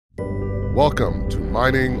Welcome to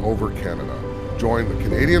Mining Over Canada. Join the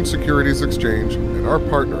Canadian Securities Exchange and our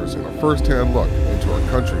partners in a first-hand look into our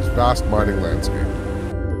country's vast mining landscape.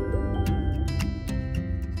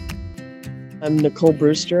 I'm Nicole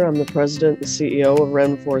Brewster. I'm the president and CEO of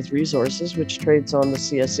Renforth Resources, which trades on the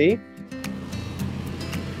CSE.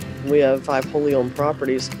 We have 5 wholly owned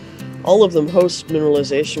properties. All of them host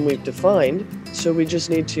mineralization we've defined, so we just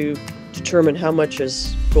need to determine how much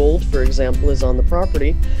is gold, for example, is on the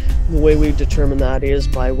property. The way we determine that is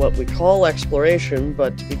by what we call exploration,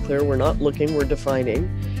 but to be clear, we're not looking, we're defining.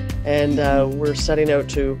 And we're setting out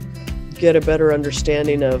to get a better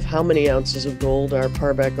understanding of how many ounces of gold our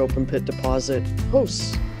Parbec open pit deposit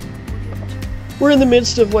hosts. We're in the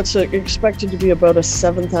midst of what's expected to be about a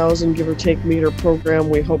 7,000 give or take meter program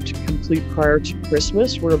we hope to complete prior to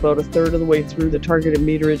Christmas. We're about a third of the way through the targeted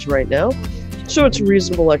meterage right now. So it's a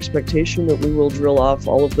reasonable expectation that we will drill off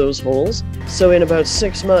all of those holes. So in about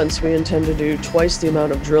 6 months, we intend to do twice the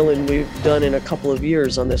amount of drilling we've done in a couple of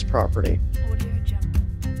years on this property.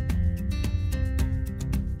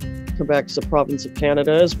 Quebec's a province of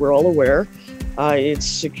Canada, as we're all aware. It's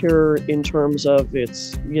secure in terms of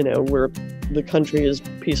its, the country is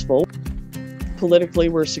peaceful. Politically,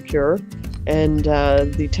 we're secure. And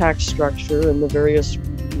the tax structure and the various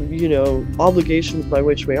obligations by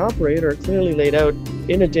which we operate are clearly laid out.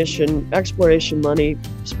 In addition, exploration money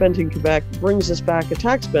spent in Quebec brings us back a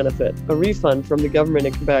tax benefit, a refund from the government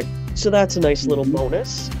in Quebec. So that's a nice little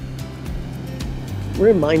bonus. We're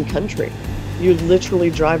in mine country. You literally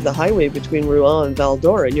drive the highway between Rouen and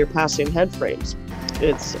Val-d'Or and you're passing head frames.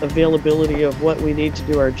 Its availability of what we need to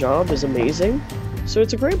do our job is amazing. So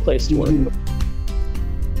it's a great place to work.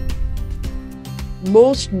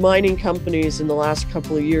 Most mining companies in the last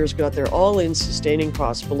couple of years got their all-in sustaining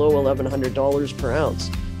costs below $1,100 per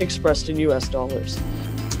ounce, expressed in US dollars,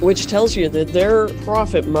 which tells you that their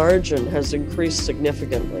profit margin has increased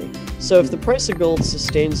significantly. So if the price of gold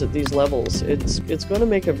sustains at these levels, it's going to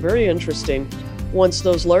make it very interesting once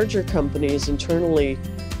those larger companies internally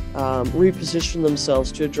reposition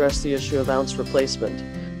themselves to address the issue of ounce replacement.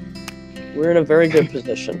 We're in a very good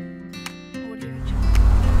position.